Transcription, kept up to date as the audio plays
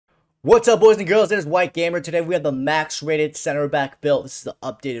What's up, boys and girls? It is whitegamer. Today we have the max rated center back build. This is the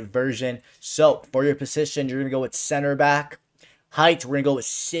updated version. So for your position, you're gonna go with center back. Height, we're gonna go with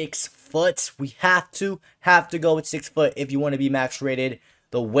 6 foot. We have to go with 6 foot if you want to be max rated.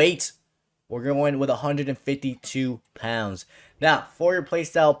 The weight, we're going with 152 pounds. Now for your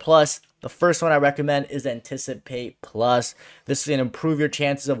playstyle plus, the first one I recommend is Anticipate Plus. This is going to improve your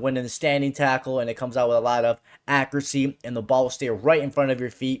chances of winning the standing tackle, and it comes out with a lot of accuracy, and the ball will stay right in front of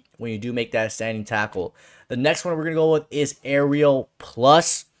your feet when you do make that standing tackle. The next one we're going to go with is Aerial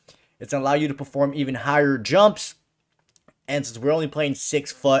Plus. It's going to allow you to perform even higher jumps, and since we're only playing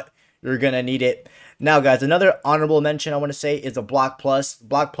 6 foot, you're going to need it. Now, guys, another honorable mention I want to say is a Block Plus.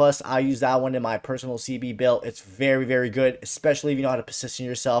 Block Plus, I use that one in my personal CB build. It's very, very good, especially if you know how to position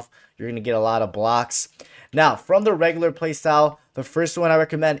yourself. You're going to get a lot of blocks. Now, from the regular playstyle, the first one I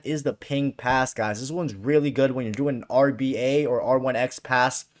recommend is the ping pass, guys. This one's really good when you're doing an RBA or R1X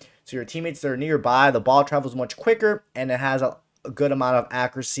pass. So your teammates that are nearby, the ball travels much quicker, and it has a good amount of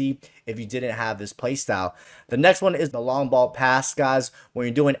accuracy if you didn't have this playstyle. The next one is the long ball pass, guys. When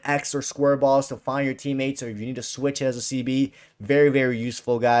you're doing X or square balls to find your teammates, or if you need to switch as a CB, very, very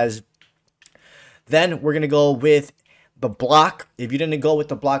useful, guys. Then we're going to go with the block. If you didn't go with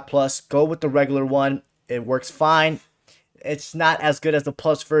the block plus, go with the regular one. It works fine. It's not as good as the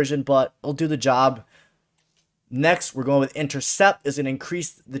plus version, but it'll do the job. Next, we're going with intercept. Is going to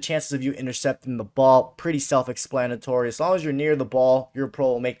increase the chances of you intercepting the ball. Pretty self-explanatory. As long as you're near the ball, your pro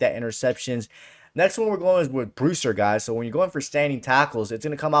will make that interceptions. Next one we're going is with Brewster, guys. So when you're going for standing tackles, it's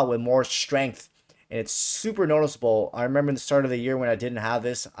going to come out with more strength, and it's super noticeable. I remember in the start of the year when I didn't have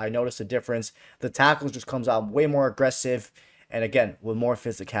this, I noticed a difference. The tackles just comes out way more aggressive, and again, with more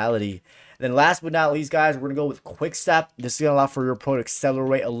physicality. Then last but not least, guys, we're going to go with quick step. This is going to allow for your pro to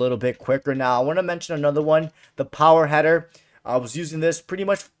accelerate a little bit quicker. Now, I want to mention another one, the power header. I was using this pretty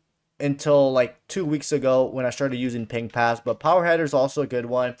much until like 2 weeks ago when I started using ping pass, but power header is also a good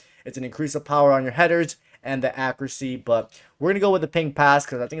one. It's an increase of power on your headers and the accuracy, but we're going to go with the ping pass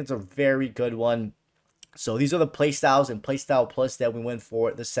because I think it's a very good one. So these are the playstyles and playstyle plus that we went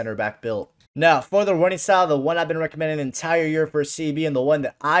for the center back build. Now, for the running style, the one I've been recommending the entire year for a CB and the one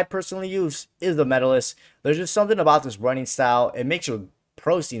that I personally use is the Medalist. There's just something about this running style. It makes your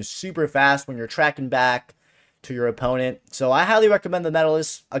pro seem super fast when you're tracking back to your opponent. So I highly recommend the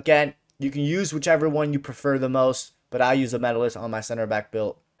Medalist. Again, you can use whichever one you prefer the most, but I use the Medalist on my center back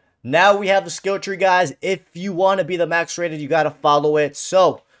build. Now we have the skill tree, guys. If you want to be the max rated, you got to follow it.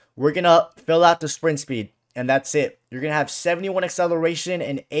 So we're going to fill out the sprint speed, and that's it. You're going to have 71 acceleration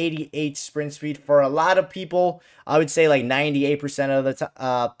and 88 sprint speed. For a lot of people, I would say like 98% of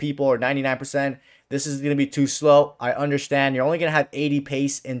the people or 99%, this is going to be too slow. I understand. You're only going to have 80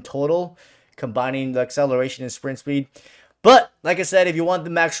 pace in total, combining the acceleration and sprint speed. But like I said, if you want the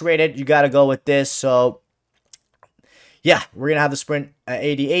max rated, you got to go with this. So yeah, we're going to have the sprint at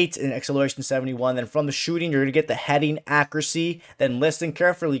 88 and acceleration 71. Then from the shooting, you're going to get the heading accuracy. Then listen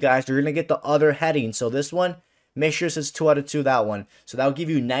carefully, guys. You're going to get the other heading. So this one, make sure it says 2 out of 2, that one. So that will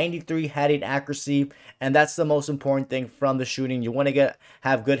give you 93 heading accuracy. And that's the most important thing from the shooting. You want to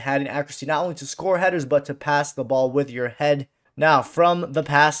have good heading accuracy, not only to score headers, but to pass the ball with your head. Now, from the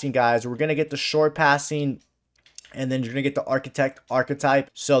passing, guys, we're going to get the short passing. And then you're going to get the architect archetype.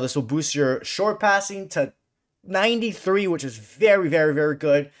 So this will boost your short passing to 93, which is very, very, very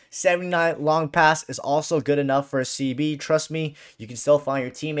good. 79 long pass is also good enough for a CB. Trust me, you can still find your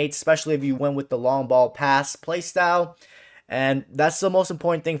teammates, especially if you went with the long ball pass playstyle. And that's the most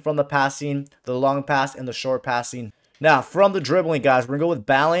important thing from the passing, the long pass and the short passing. Now, from the dribbling, guys, we're going to go with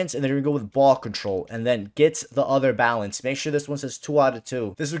balance, and then we're going to go with ball control, and then get the other balance. Make sure this one says 2 out of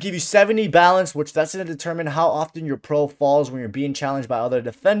 2. This will give you 70 balance, which that's going to determine how often your pro falls when you're being challenged by other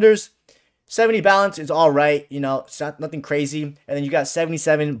defenders. 70 balance is all right, you know, it's nothing crazy. And then you got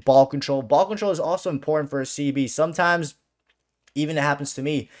 77 ball control. Ball control is also important for a CB. Sometimes, even it happens to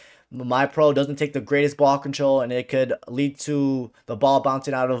me, my pro doesn't take the greatest ball control, and it could lead to the ball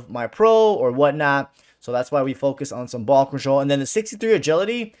bouncing out of my pro or whatnot. So that's why we focus on some ball control. And then the 63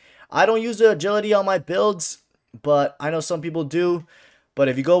 agility, I don't use the agility on my builds, but I know some people do. But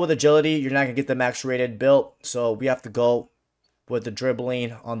if you go with agility, you're not going to get the max rated build. So we have to go with the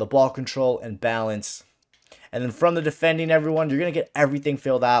dribbling on the ball control and balance. And then from the defending, everyone, you're going to get everything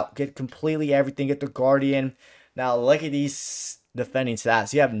filled out. Get completely everything. Get the guardian. Now, look at these defending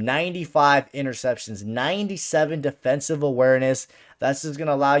stats. You have 95 interceptions, 97 defensive awareness. That's just going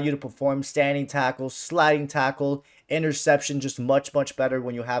to allow you to perform standing tackle, sliding tackle, interception, just much, much better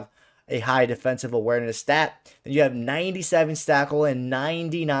when you have a high defensive awareness stat. Then you have 97 tackle and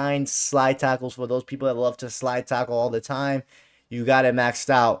 99 slide tackles for those people that love to slide tackle all the time. You got it maxed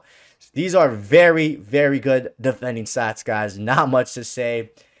out. These are very, very good defending stats, guys. Not much to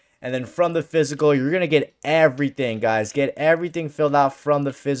say. And then from the physical, you're going to get everything, guys. Get everything filled out from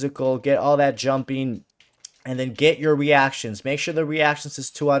the physical. Get all that jumping. And then get your reactions. Make sure the reactions is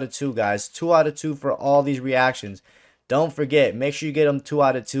 2 out of 2, guys. 2 out of 2 for all these reactions. Don't forget, make sure you get them 2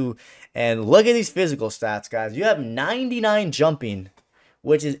 out of 2. And look at these physical stats, guys. You have 99 jumping,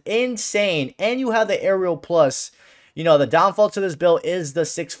 which is insane. And you have the aerial plus. You know, the downfall to this build is the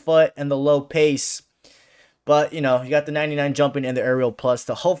 6 foot and the low pace. But, you know, you got the 99 jumping and the aerial plus.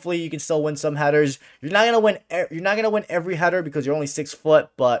 So hopefully you can still win some headers. You're not gonna win every header because you're only 6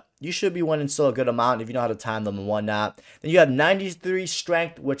 foot, but you should be winning still a good amount if you know how to time them and whatnot. Then you have 93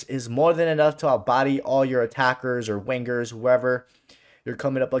 strength, which is more than enough to outbody all your attackers or wingers, whoever you're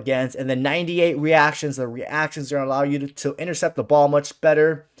coming up against. And then 98 reactions. The reactions are gonna allow you to intercept the ball much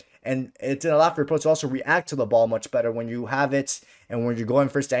better. And it's going to allow for your opponent to also react to the ball much better when you have it and when you're going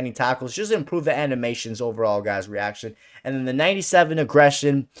for standing tackles. Just improve the animations overall, guys, reaction. And then the 97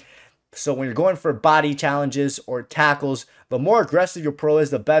 aggression. So when you're going for body challenges or tackles, the more aggressive your pro is,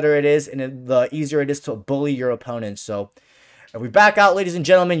 the better it is. And the easier it is to bully your opponent. So if we back out, ladies and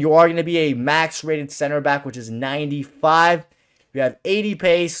gentlemen, you are going to be a max rated center back, which is 95. You have 80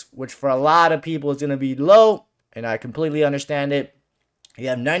 pace, which for a lot of people is going to be low. And I completely understand it. You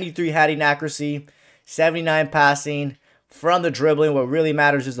have 93 heading accuracy, 79 passing. From the dribbling, what really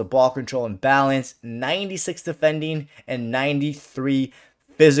matters is the ball control and balance. 96 defending and 93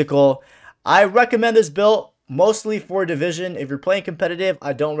 physical. I recommend this build mostly for division. If you're playing competitive,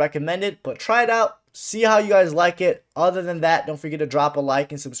 I don't recommend it, but try it out. See how you guys like it. Other than that, don't forget to drop a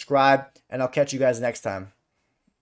like and subscribe, and I'll catch you guys next time.